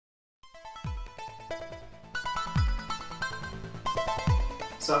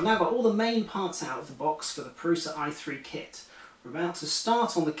So I've now got all the main parts out of the box for the Prusa i3 kit. We're about to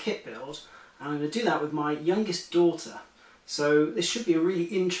start on the kit build, and I'm going to do that with my youngest daughter. So this should be a really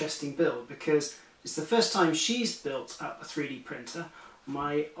interesting build because it's the first time she's built up a 3D printer.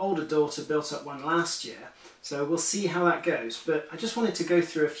 My older daughter built up one last year, so we'll see how that goes. But I just wanted to go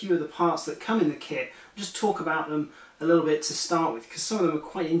through a few of the parts that come in the kit, just talk about them a little bit to start with, because some of them are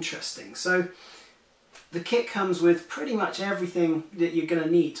quite interesting. So the kit comes with pretty much everything that you're going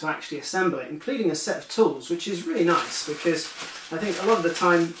to need to actually assemble it, including a set of tools, which is really nice because I think a lot of the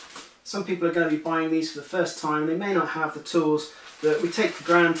time some people are going to be buying these for the first time. They may not have the tools that we take for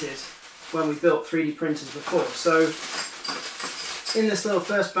granted when we built 3D printers before. So in this little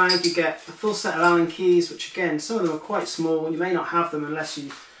first bag you get a full set of Allen keys, which again, some of them are quite small. You may not have them unless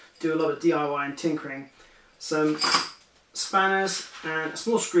you do a lot of DIY and tinkering. Some spanners and a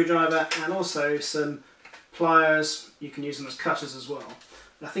small screwdriver, and also some pliers. You can use them as cutters as well.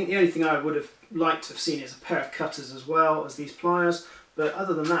 I think the only thing I would have liked to have seen is a pair of cutters as well as these pliers, but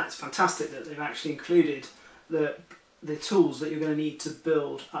other than that, it's fantastic that they've actually included the tools that you're going to need to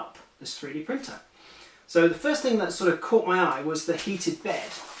build up this 3D printer. So the first thing that sort of caught my eye was the heated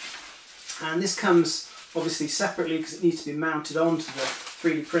bed, and this comes obviously separately because it needs to be mounted onto the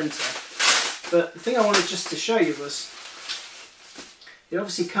 3D printer. But the thing I wanted just to show you was it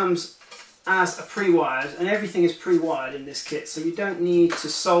obviously comes as a pre-wired, and everything is pre-wired in this kit, so you don't need to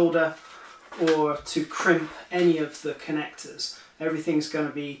solder or to crimp any of the connectors. Everything's going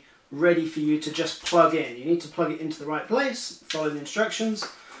to be ready for you to just plug in. You need to plug it into the right place, follow the instructions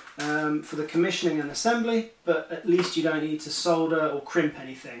for the commissioning and assembly, but at least you don't need to solder or crimp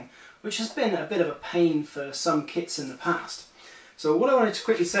anything, which has been a bit of a pain for some kits in the past. So what I wanted to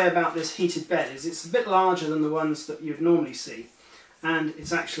quickly say about this heated bed is it's a bit larger than the ones that you'd normally see, and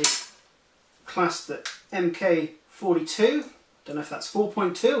it's actually classed at MK2. Don't know if that's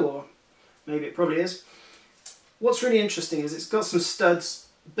 4.2 or maybe it probably is. What's really interesting is it's got some studs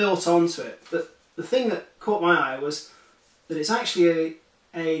built onto it, but the thing that caught my eye was that it's actually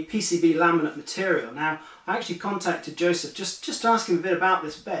a PCB laminate material. Now, I actually contacted Joseph just to ask him a bit about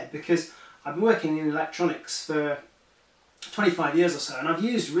this bed, because I've been working in electronics for 25 years or so, and I've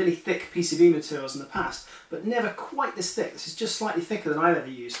used really thick PCB materials in the past, but never quite this thick. This is just slightly thicker than I've ever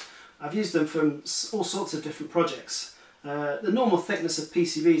used. I've used them from all sorts of different projects. The normal thickness of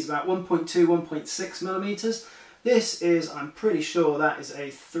PCB is about 1.2, 1.6 millimeters. This is, I'm pretty sure that is a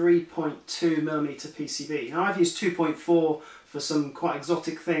 3.2 millimeter PCB. Now I've used 2.4 for some quite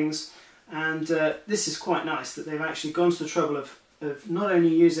exotic things, and this is quite nice that they've actually gone to the trouble of not only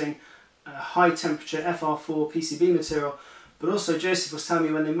using high temperature FR4 PCB material, but also Joseph was telling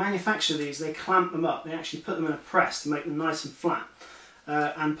me when they manufacture these, they clamp them up. They actually put them in a press to make them nice and flat,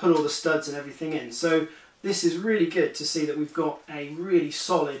 and put all the studs and everything in. So this is really good to see that we've got a really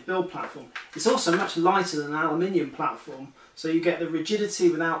solid build platform. It's also much lighter than an aluminium platform, so you get the rigidity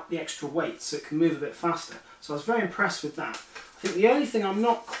without the extra weight, so it can move a bit faster. So I was very impressed with that. I think the only thing I'm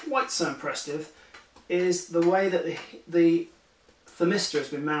not quite so impressed with is the way that the thermistor has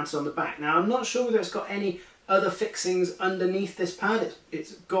been mounted on the back. Now I'm not sure whether it's got any other fixings underneath this pad.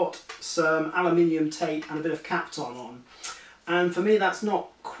 It's got some aluminium tape and a bit of Kapton on. And for me that's not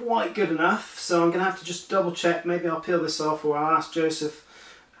quite good enough, so I'm going to have to just double check. Maybe I'll peel this off, or I'll ask Joseph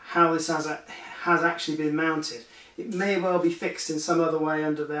how this has actually been mounted. It may well be fixed in some other way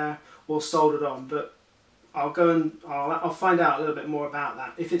under there or soldered on, but I'll go and I'll find out a little bit more about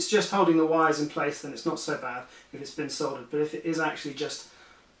that. If it's just holding the wires in place, then it's not so bad if it's been soldered, but if it is actually just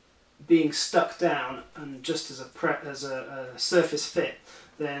being stuck down and just as a surface fit,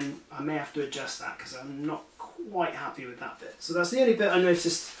 then I may have to adjust that because I'm not quite happy with that bit. So that's the only bit I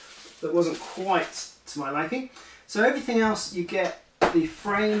noticed that wasn't quite to my liking. So everything else, you get the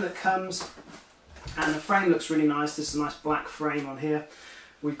frame that comes, and the frame looks really nice. This is a nice black frame on here.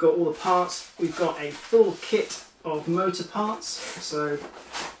 We've got all the parts. We've got a full kit of motor parts, so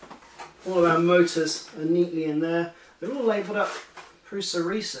all of our motors are neatly in there. They're all labelled up Prusa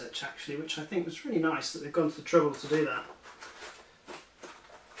Research actually, which I think was really nice that they've gone to the trouble to do that.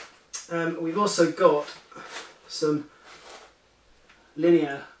 We've also got some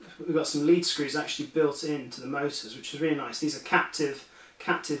we've got some lead screws actually built into the motors, which is really nice. These are captive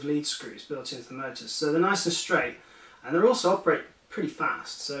lead screws built into the motors, so they're nice and straight, and they also operate pretty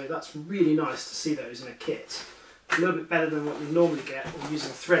fast, so that's really nice to see those in a kit. A little bit better than what we normally get or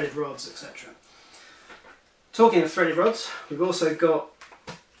using threaded rods, etc. Talking of threaded rods, we've also got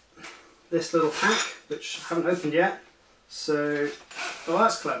this little pack, which I haven't opened yet. So, oh,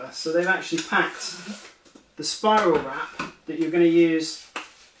 that's clever. So they've actually packed the spiral wrap that you're going to use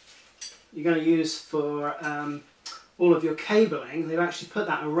for all of your cabling, they've actually put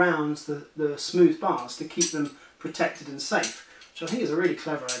that around the smooth bars to keep them protected and safe, which I think is a really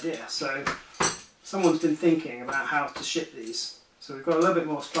clever idea. So someone's been thinking about how to ship these. So we've got a little bit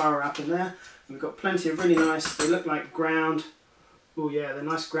more spiral wrap in there, and we've got plenty of really nice, they look like ground, oh yeah, they're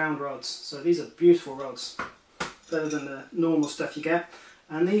nice ground rods. So these are beautiful rods, better than the normal stuff you get.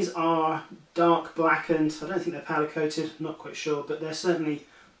 And these are dark blackened, I don't think they're powder coated, not quite sure, but they're certainly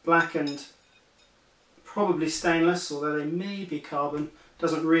blackened, probably stainless, although they may be carbon,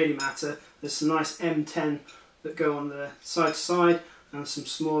 doesn't really matter. There's some nice M10 that go on the side to side, and some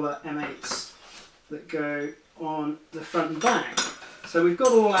smaller M8s that go on the front and back. So we've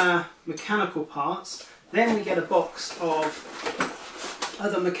got all our mechanical parts, then we get a box of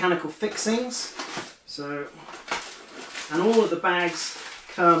other mechanical fixings. So, and all of the bags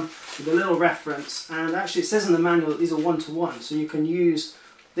come with a little reference, and actually it says in the manual that these are one-to-one, so you can use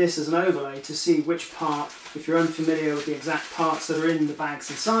this as an overlay to see which part, if you're unfamiliar with the exact parts that are in the bags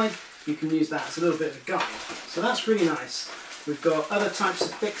inside, you can use that as a little bit of a guide. So that's really nice. We've got other types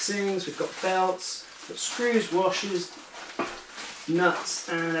of fixings, we've got belts, we've got screws, washers, nuts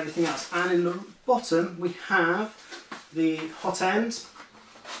and everything else. And in the bottom we have the hot end,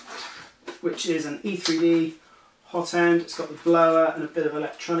 which is an E3D hot end. It's got the blower and a bit of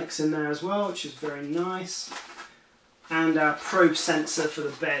electronics in there as well, which is very nice. And our probe sensor for the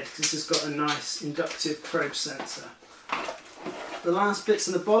bed, because this has got a nice inductive probe sensor. The last bits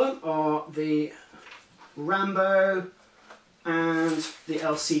in the bottom are the Rambo and the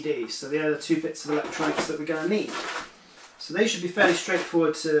LCD, so the other two bits of electronics that we're going to need. So they should be fairly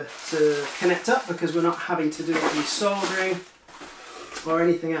straightforward to connect up, because we're not having to do any soldering or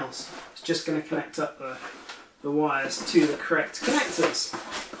anything else. It's just going to connect up the wires to the correct connectors.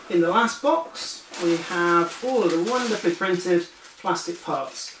 In the last box we have all of the wonderfully printed plastic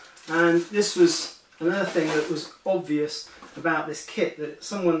parts, and this was another thing that was obvious about this kit, that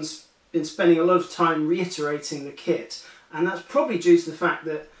someone's been spending a lot of time reiterating the kit, and that's probably due to the fact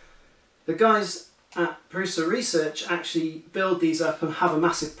that the guys at Prusa Research actually build these up and have a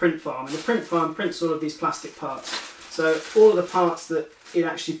massive print farm, and the print farm prints all of these plastic parts. So all of the parts that it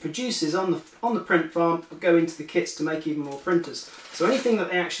actually produces on the print farm go into the kits to make even more printers. So anything that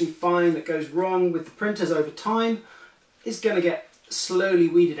they actually find that goes wrong with the printers over time is going to get slowly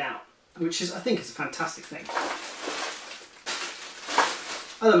weeded out, which is, I think, is a fantastic thing.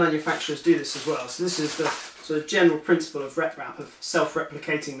 Other manufacturers do this as well, so this is the sort of general principle of RepRap, of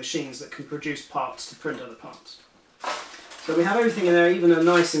self-replicating machines that can produce parts to print other parts. So we have everything in there, even a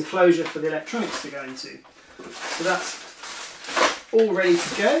nice enclosure for the electronics to go into. So that's all ready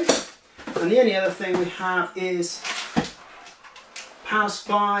to go, and the only other thing we have is power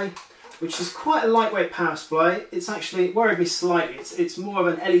supply, which is quite a lightweight power supply. It's actually, it worried me slightly, it's more of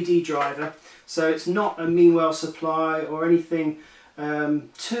an LED driver, so it's not a Meanwell supply or anything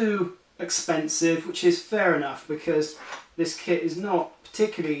too expensive, which is fair enough because this kit is not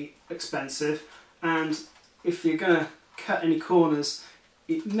particularly expensive, and if you're going to cut any corners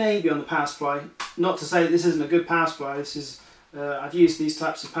it may be on the power supply. Not to say this isn't a good power supply, this is I've used these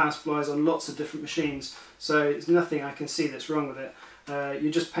types of power supplies on lots of different machines, so there's nothing I can see that's wrong with it.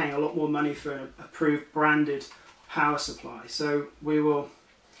 You're just paying a lot more money for an approved branded power supply, so we will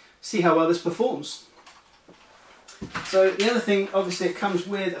see how well this performs. So the other thing, obviously it comes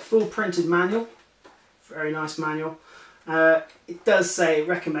with a full printed manual, very nice manual. It does say, it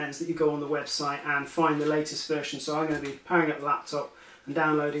recommends that you go on the website and find the latest version, so I'm going to be powering up the laptop and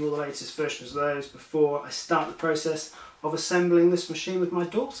downloading all the latest versions of those before I start the process of assembling this machine with my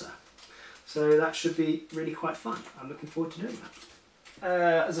daughter. So that should be really quite fun. I'm looking forward to doing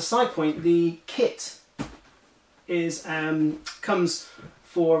that. As a side point, the kit is comes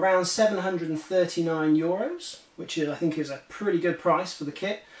for around €739, which is, I think, is a pretty good price for the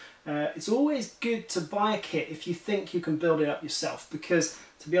kit. It's always good to buy a kit if you think you can build it up yourself, because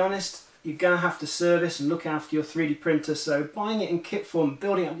to be honest, you're going to have to service and look after your 3D printer, so buying it in kit form,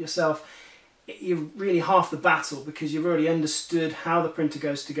 building it up yourself, you're really half the battle, because you've already understood how the printer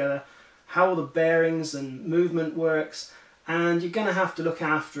goes together, how all the bearings and movement works, and you're going to have to look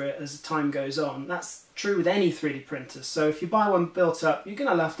after it as time goes on. That's true with any 3D printer, so if you buy one built up, you're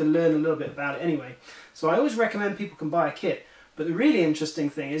going to have to learn a little bit about it anyway. So I always recommend people can buy a kit, but the really interesting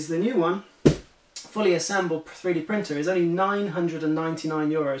thing is the new one, fully assembled 3D printer, is only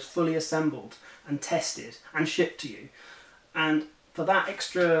 €999 fully assembled and tested and shipped to you. And for that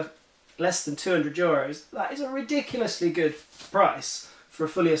extra less than €200, that is a ridiculously good price for a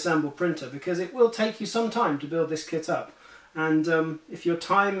fully assembled printer, because it will take you some time to build this kit up. And if your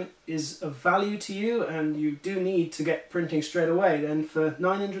time is of value to you and you do need to get printing straight away, then for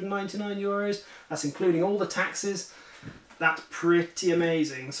 €999, that's including all the taxes, That's pretty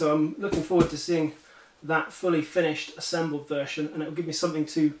amazing. So I'm looking forward to seeing that fully finished assembled version, and it'll give me something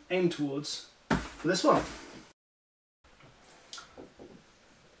to aim towards for this one.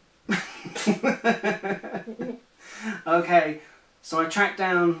 Okay, so I tracked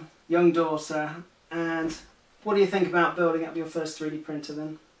down young daughter, and what do you think about building up your first 3D printer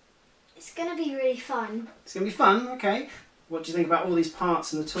then? It's going to be really fun. It's going to be fun, okay. What do you think about all these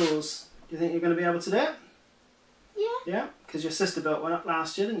parts and the tools? Do you think you're going to be able to do it? Yeah. Yeah, because your sister built one up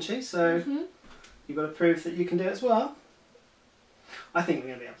last year, didn't she? So you've got to prove that you can do it as well. I think we're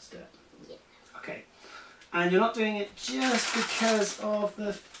going to be able to do it. Yeah. Okay. And you're not doing it just because of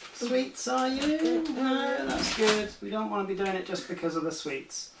the sweets, are you? No, that's good. We don't want to be doing it just because of the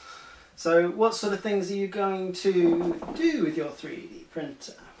sweets. So what sort of things are you going to do with your 3D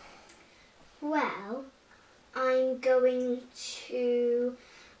printer? Well, I'm going to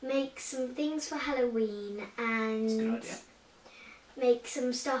make some things for Halloween and That's a good idea. make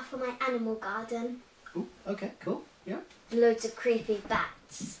some stuff for my animal garden. Ooh, okay, cool. Yeah. Loads of creepy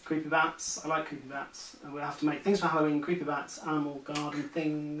bats. Creepy bats. I like creepy bats. And we'll have to make things for Halloween, creepy bats, animal garden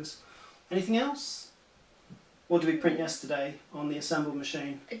things. Anything else? What did we print yesterday on the assembled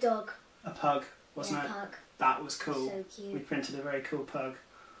machine? A dog. A pug, wasn't Yeah, it? pug. That was cool. So cute. We printed a very cool pug.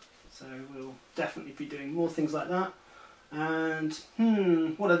 So we'll definitely be doing more things like that. And,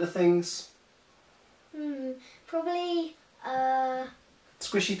 what other things? Probably,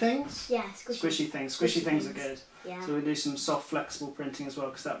 Squishy things? yeah, squishy. things. Squishy things are good. Yeah. So we'll do some soft, flexible printing as well,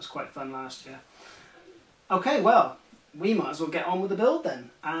 because that was quite fun last year. Okay, well, we might as well get on with the build then.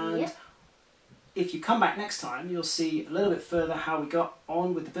 And Yep. if you come back next time, you'll see a little bit further how we got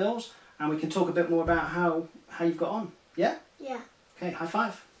on with the build, and we can talk a bit more about how you've got on. Yeah? Yeah. Okay, high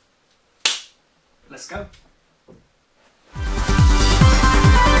five. Let's go.